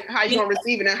it, how you gonna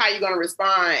receive it, and how you gonna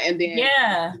respond, and then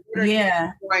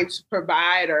going to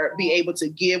provide or be able to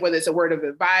give, whether it's a word of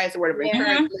advice, a word of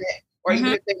encouragement, or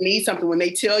even if they need something, when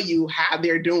they tell you how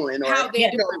they're doing, or how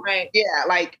they're doing, right? Yeah,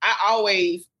 like I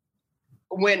always.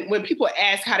 When people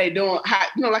ask how they doing, how,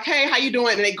 you know, like, hey, how you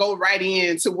doing? And they go right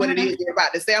into what it is they're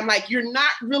about to say. I'm like, you're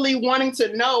not really wanting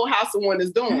to know how someone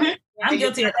is doing. I'm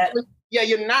guilty of that.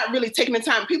 You're not really taking the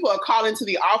time. People are calling to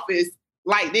the office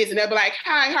like this, and they'll be like,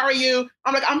 hi, how are you?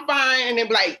 I'm like, I'm fine. And they'll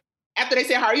be like, after they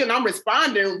say, how are you? And I'm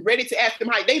responding, ready to ask them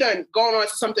how they done going on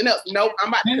to something else. Nope, I'm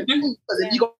about to continue, because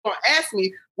if you're going to ask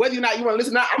me whether or not you want to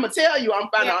listen or not, I'm going to tell you I'm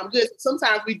fine, I'm good.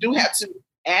 Sometimes we do have to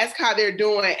ask how they're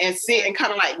doing and sit and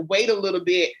kind of like wait a little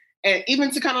bit, and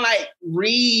even to kind of like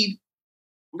read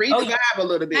the vibe a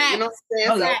little bit. You know what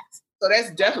I'm saying? So that's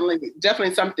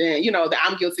definitely something, you know, that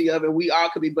I'm guilty of, and we all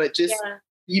could be, but just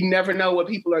you never know what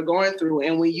people are going through.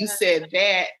 And when you said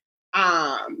that,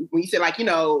 when you said like, you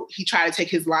know, he tried to take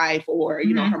his life, or,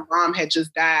 you know, her mom had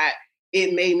just died,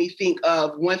 it made me think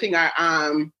of one thing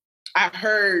I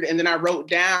heard, and then I wrote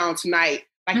down tonight,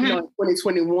 like, you know, in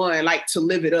 2021, like to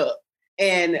live it up.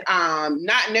 And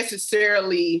not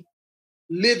necessarily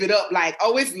live it up like,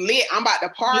 oh, it's lit, I'm about to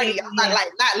party. I'm not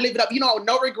live it up, you know,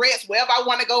 no regrets. Wherever I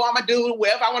want to go, I'm gonna do.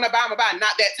 Wherever I want to buy, I'm gonna buy.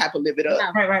 Not that type of live it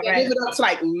up. Right. Live it up to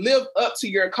like live up to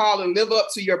your call and live up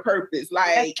to your purpose.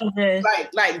 Like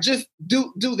just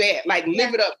do that. Like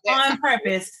live it up on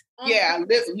purpose. Yeah,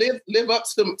 live up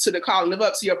to the call, live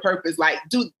up to your purpose. Like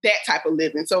do that type of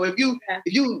living. So if you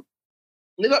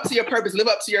live up to your purpose, live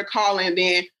up to your calling,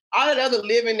 then all of the other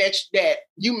living that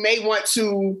you may want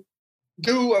to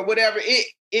do or whatever,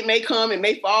 it may come, it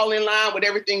may fall in line with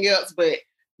everything else, but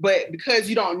because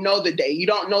you don't know the day, you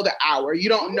don't know the hour, you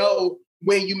don't know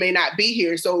when you may not be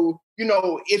here. So, you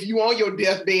know, if you on your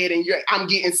deathbed and I'm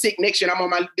getting sick next year and I'm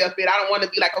on my deathbed, I don't want to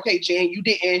be like, okay, Jen, you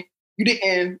didn't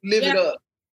live it up.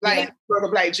 Like,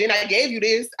 like, Jen, I gave you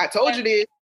this, I told you this,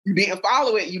 you didn't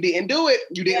follow it, you didn't do it,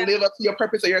 you didn't live up to your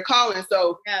purpose or your calling.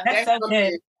 So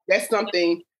that's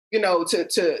something, you know, to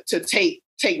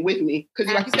take with me.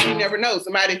 Because like you said, you never know.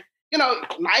 Somebody, you know,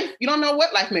 life, you don't know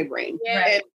what life may bring. Yeah.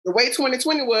 And the way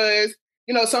 2020 was,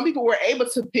 you know, some people were able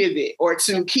to pivot or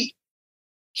to keep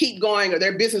going, or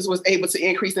their business was able to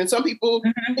increase. And some people,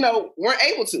 you know, weren't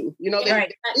able to, you know, they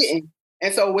didn't.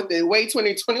 And so with the way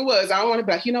 2020 was, I want to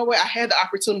be like, you know what, I had the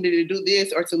opportunity to do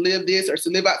this or to live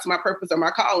out to my purpose or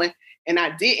my calling, and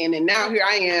I didn't. And now here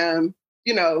I am,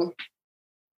 you know,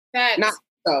 not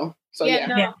so. So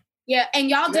Yeah, and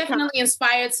y'all definitely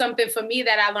inspired something for me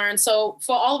that I learned. So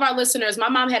for all of our listeners, my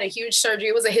mom had a huge surgery.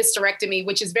 It was a hysterectomy,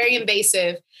 which is very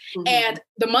invasive. And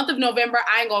the month of November,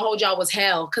 I ain't gonna hold y'all, was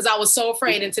hell, because I was so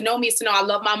afraid. And to know me is to know I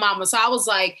love my mama. So I was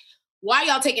like, why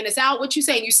y'all taking this out? What you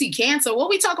saying? You see cancer? What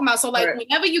we talking about? So like,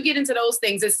 whenever you get into those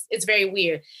things, it's very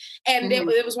weird. And there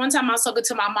was one time I was talking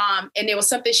to my mom, and there was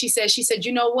something she said,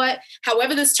 you know what?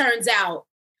 However this turns out,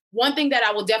 one thing that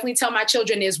I will definitely tell my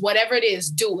children is whatever it is,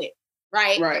 do it.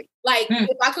 Right. Like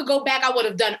if I could go back, I would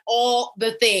have done all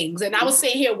the things. And I was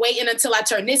sitting here waiting until I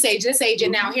turned this age.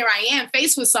 And now here I am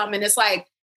faced with something. And it's like,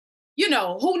 you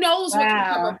know, who knows what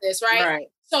can come of this, right?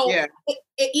 So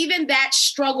even that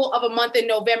struggle of a month in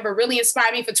November really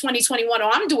inspired me for 2021. Oh,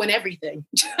 I'm doing everything.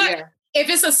 If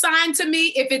it's assigned to me,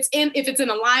 if it's in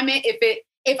alignment,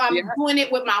 if I'm doing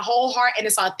it with my whole heart and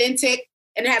it's authentic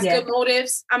and it has good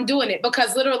motives, I'm doing it,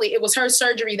 because literally it was her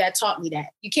surgery that taught me that.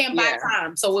 You can't buy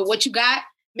time. So with what you got,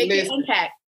 make an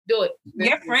impact. Do it.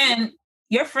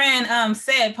 Your friend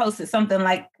said, posted something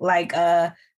like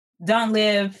don't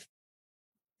live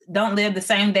the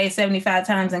same day 75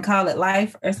 times and call it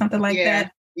life, or something like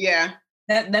that. Yeah.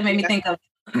 That made me think of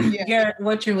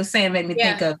what you were saying, made me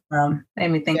think of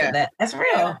that. That's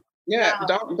real. Yeah.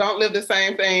 Wow. Don't live the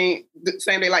same thing the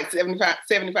same day like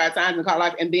 75 times and call it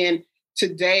life. And then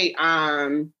today,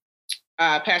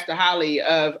 Pastor Holly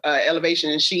of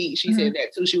Elevation, she said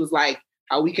that too. She was like,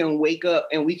 how we can wake up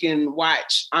and we can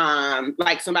watch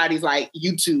like somebody's like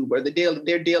YouTube or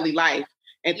their daily life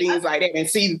and things like that, and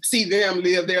see them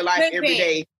live their life every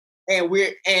day. And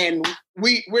we're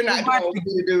not doing what we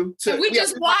need to do. We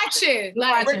just watch it.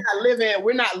 Like we're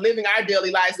not living our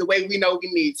daily lives the way we know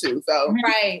we need to. So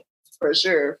right. For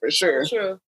sure.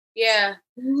 True. Yeah.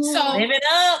 So live it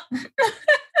up.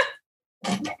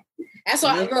 That's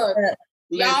what look.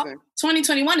 Y'all,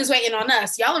 2021 is waiting on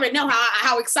us. Y'all already know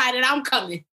how excited I'm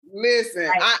coming. Listen,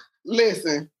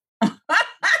 listen.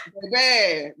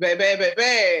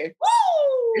 Baby. Woo!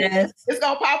 Yes. It's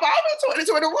gonna pop off in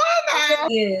 2021 now.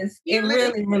 It is. It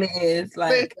really, really is.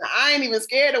 Like, listen, I ain't even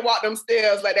scared to walk them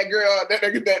stairs like that girl on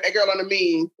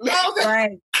the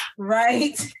meme.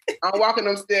 Right. I'm walking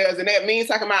them stairs, and that means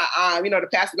talking about, the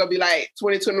pastor gonna be like,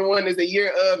 2021 is the year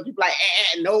of, you like,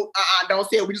 no, don't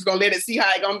say it. We're just gonna let it see how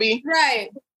it gonna be. Right.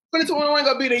 2021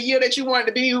 gonna be the year that you want it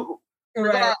to be.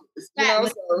 Right. So,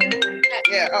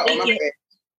 yeah. My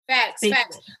bad.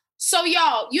 Facts. So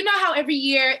y'all, you know how every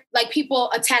year, like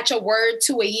people attach a word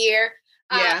to a year?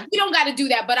 Yeah. You don't got to do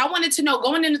that, but I wanted to know,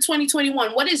 going into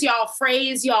 2021, what is y'all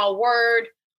phrase, y'all word?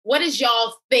 What is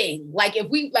y'all thing? Like if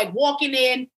we like walking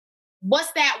in,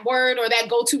 what's that word or that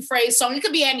go-to phrase song? It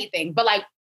could be anything, but like,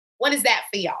 what is that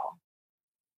for y'all?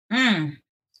 Mine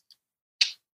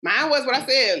was what I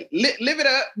said, live it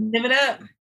up. Live it up.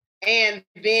 And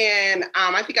then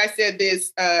I think I said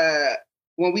this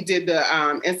when we did the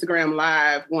Instagram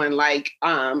live one, like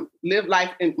live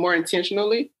life more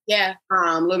intentionally. Yeah.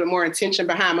 A little bit more intention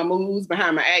behind my moves,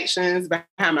 behind my actions,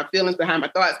 behind my feelings, behind my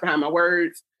thoughts, behind my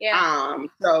words. Yeah.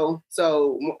 So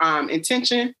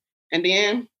intention, and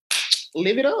then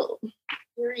live it up.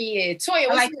 Period. Toya,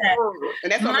 I like that.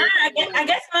 And that's I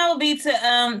guess mine would be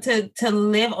to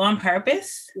live on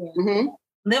purpose. Yeah. Mm-hmm.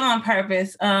 Live on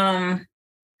purpose. I'm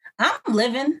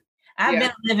living. I've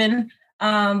been living.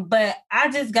 But I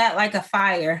just got like a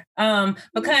fire.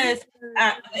 Because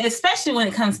especially when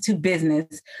it comes to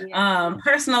business,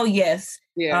 personal, yes.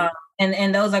 Yeah.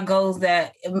 And those are goals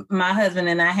that my husband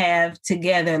and I have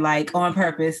together, like on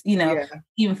purpose,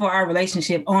 even for our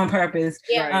relationship, on purpose.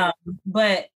 Yeah.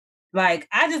 But like,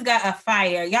 I just got a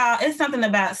fire. Y'all, it's something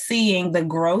about seeing the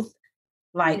growth,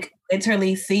 like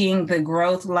literally seeing the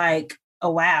growth, like,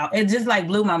 oh, wow. It just like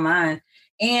blew my mind.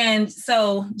 And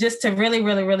so just to really,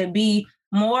 really, really be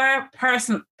more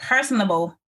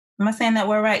personable. Am I saying that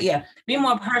word right? Yeah. Be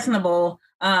more personable,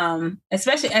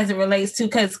 especially as it relates to,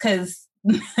 because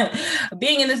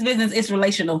being in this business is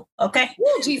relational. Okay.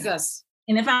 Ooh, Jesus.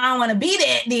 And if I don't want to be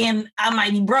that, then I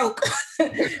might be broke. so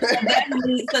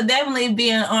definitely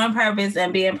being on purpose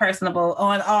and being personable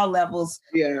on all levels.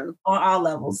 Yeah. On all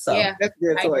levels. So that's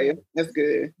good, Toya. That's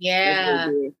good. Yeah. That's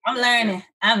good. I'm learning.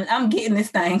 I'm getting this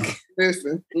thing.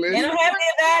 Listen. And I'm happy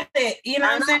about it. You know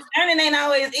what I'm saying? Learning ain't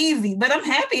always easy, but I'm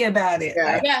happy about it.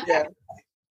 Yeah.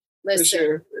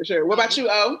 Listen. For sure. What about you,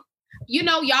 O? You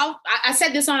know, y'all, I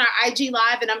said this on our IG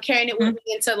live, and I'm carrying it with me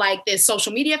into like this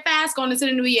social media fast going into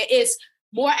the new year. It's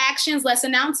more actions, less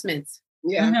announcements.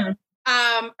 Yeah.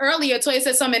 Earlier, Toya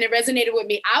said something and it resonated with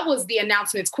me. I was the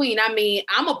announcements queen. I mean,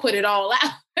 I'm going to put it all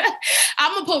out.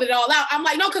 I'm going to pull it all out. I'm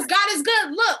like, no, because God is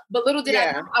good. Look. But little did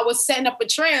I know, I was setting up a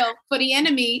trail for the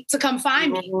enemy to come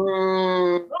find me.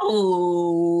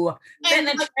 Oh, setting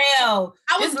a trail.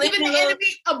 I was giving the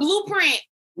enemy a blueprint.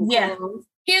 Yeah.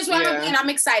 Here's where I'm going to be, and I'm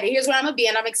excited. Here's where I'm going to be,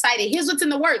 and I'm excited. Here's what's in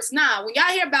the works. Nah, when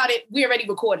y'all hear about it, we already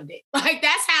recorded it. Like,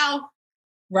 that's how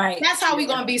we're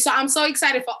going to be. So I'm so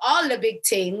excited for all the big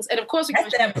things. And of course,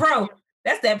 that's that pro.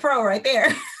 That's that pro right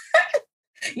there.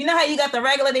 You know how you got the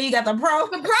regular, then you got the pro?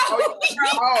 The pro.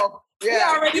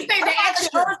 Yeah. You think the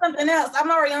extra. On something else.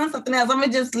 I'm already on something else. I'm going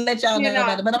to just let y'all know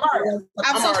about it. But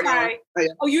I'm so sorry.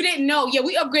 Oh, you didn't know. Yeah,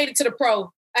 we upgraded to the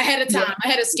pro. Ahead of time,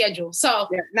 ahead of schedule. So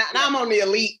now I'm on the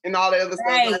elite and all the other stuff.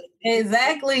 Right,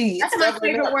 exactly. That's my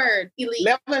favorite word, elite.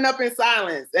 Leveling up in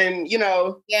silence, and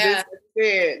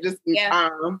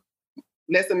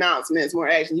less announcements, more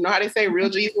action. You know how they say real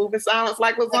G's move in silence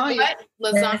like lasagna.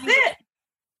 Lasagna. That's it.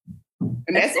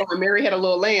 And that's when Mary had a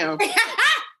little lamb.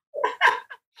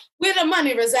 Where the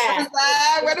money reside.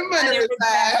 Where the money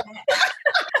reside.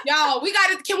 Y'all,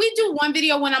 can we do one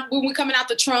video when we're coming out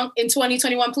the trunk in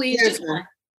 2021, please?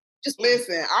 Just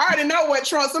listen, I already know what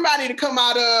trunk somebody to come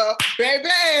out of, baby.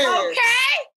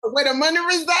 Okay. Where the money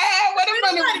reside, where the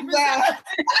money reside.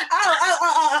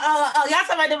 Oh, y'all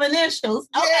talking about the initials.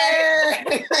 Okay.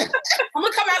 Yeah. I'm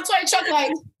gonna come out to a truck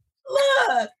like,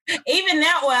 Look, even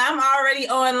that one, I'm already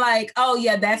on like, oh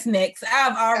yeah, that's next.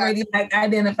 I've already like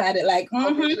identified it like,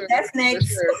 sure, that's next.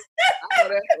 Sure. I know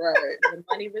that's right. Where the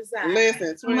money resides.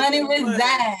 Listen, Money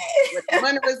reside. Where the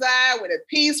money reside, where the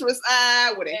peace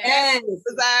reside, where the happiness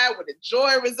reside, where the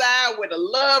joy reside, where the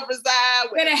love reside,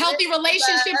 where the healthy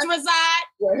relationships reside,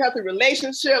 where healthy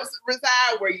relationships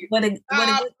reside, where you where the good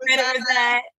credit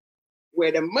reside,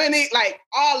 where the money, like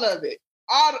all of it,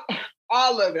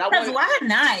 all of it. Because why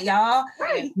not, y'all?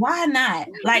 Right. Why not?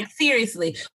 Like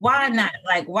seriously, why not?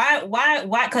 Like why?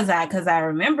 Because I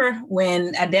remember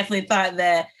when I definitely thought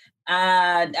that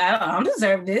I don't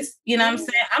deserve this. You know what I'm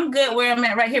saying? I'm good where I'm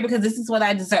at right here because this is what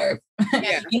I deserve.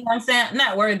 Yeah. You know what I'm saying?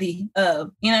 Not worthy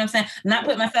of. You know what I'm saying? Not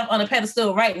put myself on a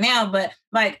pedestal right now, but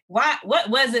like, why? What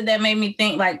was it that made me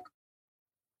think like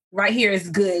right here is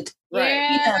good? Right.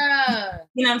 Yeah.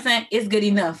 You know what I'm saying? It's good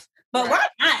enough. But why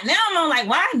not? Now I'm on like,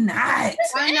 why not?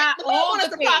 Why not? All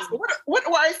the prosper. What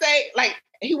do I say? Like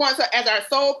he wants us, as our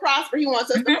soul prosper. He wants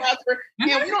us to prosper,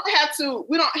 and we don't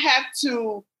have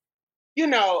to. You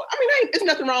know, I mean, there's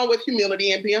nothing wrong with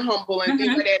humility and being humble and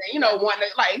things like that. And, you know, wanting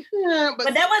to like,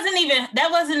 but that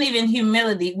wasn't even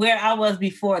humility where I was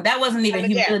before. That wasn't even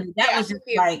humility. That was just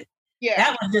like,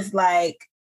 that was just like,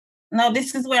 no,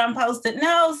 this is where I'm posted.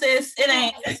 No, sis, it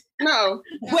ain't. No.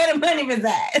 Where the money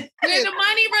resides. Where the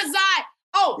money resides.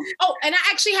 Oh, and I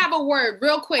actually have a word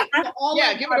real quick. Give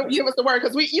us the word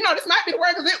because this might be the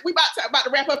word because we about to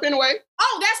wrap up anyway.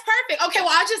 Oh, that's perfect. Okay,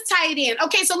 well, I'll just tie it in.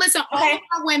 Okay, so listen,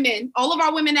 all of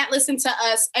our women that listen to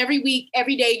us every week,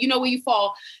 every day, you know where you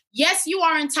fall. Yes, you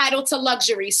are entitled to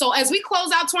luxury. So as we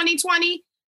close out 2020,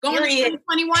 going into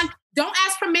 2021, don't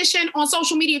ask permission on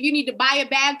social media if you need to buy a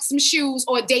bag, some shoes,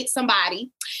 or date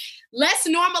somebody. Let's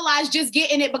normalize just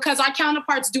getting it because our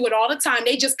counterparts do it all the time.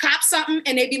 They just cop something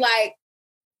and they be like,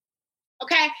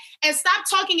 okay, and stop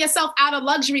talking yourself out of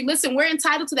luxury. Listen, we're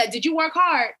entitled to that. Did you work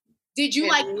hard? Did you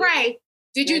pray?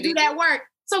 Did you do that work?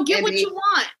 So get what you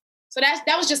want. So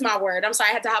that was just my word. I'm sorry,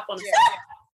 I had to hop on.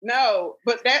 No,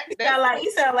 but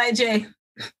you sound like Jay.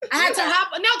 I had to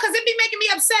hop. No, because it'd be making me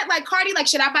upset. Like Cardi, like,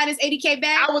 should I buy this 80K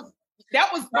bag?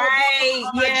 That was right.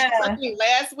 I think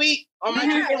last week. Oh my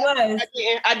God, it was.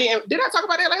 I didn't. Did I talk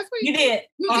about that last week? You did.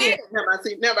 You did.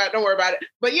 Never. Don't worry about it.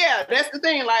 But yeah, that's the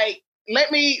thing. Like.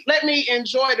 Let me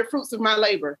enjoy the fruits of my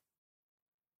labor.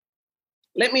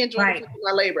 Let me enjoy the fruits of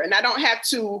my labor. And I don't have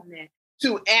to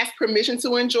ask permission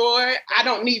to enjoy. I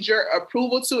don't need your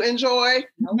approval to enjoy.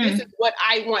 This is what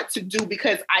I want to do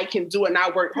because I can do it and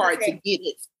I work hard to get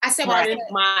it. I said,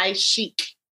 my chic.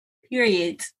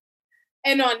 Period.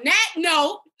 And on that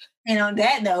note.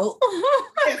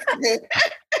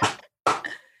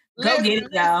 Go get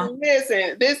it, y'all.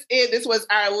 Listen, this was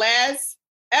our last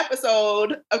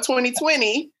episode of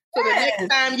 2020. So the next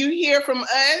time you hear from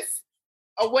us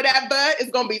or whatever, it's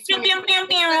gonna be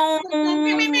 2021.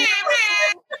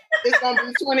 It's gonna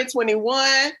be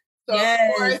 2021. So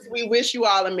of course, we wish you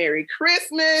all a Merry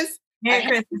Christmas. Merry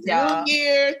Christmas, y'all. New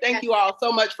Year. Thank you all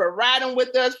so much for riding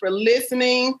with us, for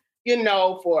listening,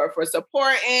 for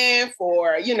supporting,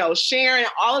 for sharing,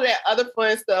 all of that other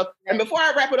fun stuff. And before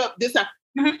I wrap it up this time,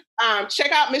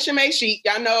 check out Mission Made Chic.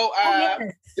 Y'all know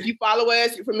if you follow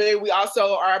us, you're familiar. We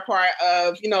also are a part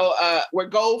of, we're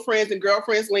Gold Friends and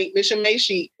Girlfriends Link, Mission Made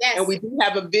Chic. Yes. And we do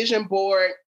have a vision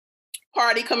board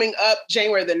party coming up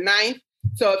January the 9th.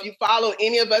 So if you follow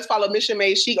any of us, follow Mission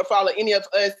Made Chic or follow any of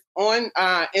us on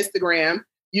Instagram,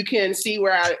 you can see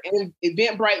where our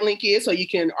Eventbrite link is. So you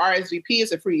can RSVP.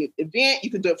 It's a free event.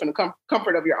 You can do it from the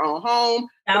comfort of your own home.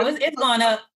 It's going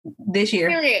up this year.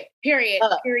 Period.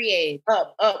 Up.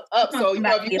 So,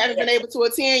 if you haven't been able to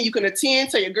attend, you can attend.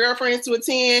 Tell your girlfriends to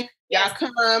attend. Y'all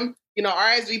come,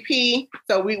 RSVP.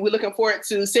 So we're looking forward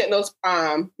to setting those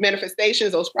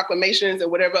manifestations, those proclamations, and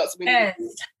whatever else we need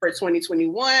for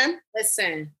 2021.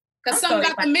 Listen, because some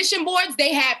got the mission boards,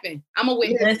 they happen. I'm a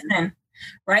witness. Listen,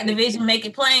 write the vision, make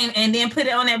it plain, and then put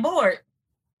it on that board.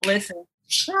 Listen,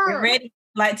 get ready.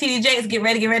 Like TDJs, get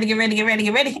ready. Get ready.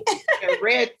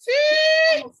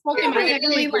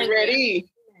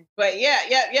 But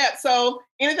yeah. So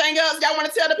anything else y'all want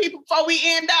to tell the people before we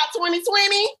end out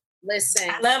 2020? Listen.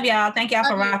 I love y'all. Thank y'all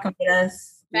for rocking with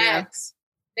us. Facts.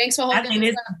 Thanks for holding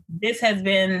us up. This has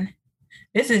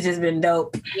just been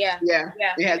dope. Yeah.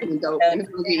 It has been dope. And it's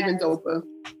going to be even doper.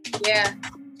 Yeah.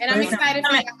 And I'm excited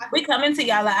for y'all. We coming to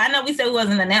y'all. I know we said we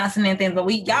wasn't announcing anything, but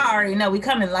y'all already know we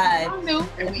coming live. Y'all knew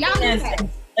that.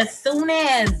 As soon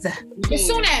as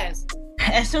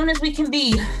we can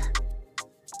be.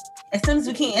 As soon as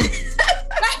we can.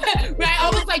 Right?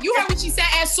 I was like, you heard what she said,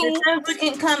 as soon as we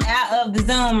can come out of the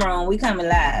Zoom room, we coming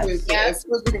live. As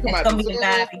soon as we can come out of the Zoom.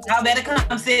 Y'all better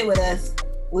come sit with us.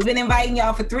 We've been inviting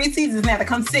y'all for 3 seasons now to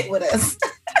come sit with us.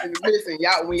 Listen,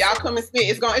 y'all, when y'all come and sit,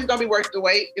 it's gonna be worth the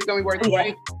wait. It's gonna be worth the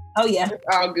wait. Oh yeah. It's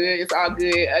all good. It's all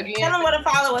good. Again, tell them where to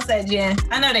follow us at, Jen.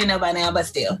 I know they know by now, but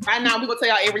still. I know we gonna tell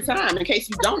y'all every time. In case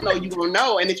you don't know, you gonna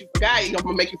know, and if you forgot, you're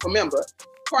gonna make you remember.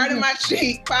 Part of My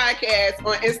Chic podcast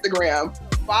on Instagram.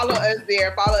 Follow us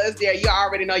there. You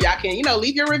already know y'all can,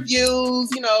 leave your reviews,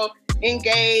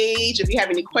 engage. If you have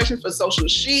any questions for Social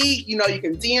Chic, you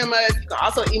can DM us. You can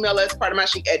also email us,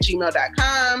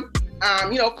 partofmychic@gmail.com.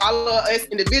 Follow us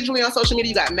individually on social media.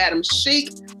 You got Madam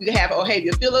Chic. You have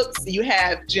Ohavia Phillips. You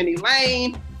have Jenny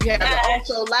Lane. You have the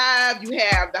Also Live. You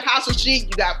have the House of Chic.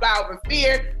 You got Flower of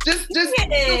Fear. Just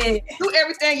do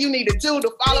everything you need to do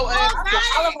to follow us.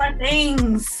 All of our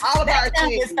things. All of our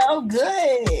things. Is so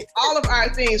good. All of our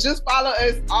things. Just follow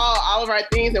us. All of our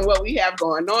things and what we have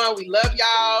going on. We love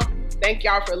y'all. Thank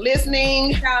y'all for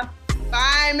listening.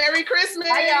 Bye. Merry Christmas.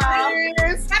 Bye, y'all.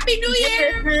 Happy New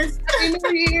Year. Happy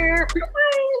New Year.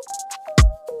 Bye.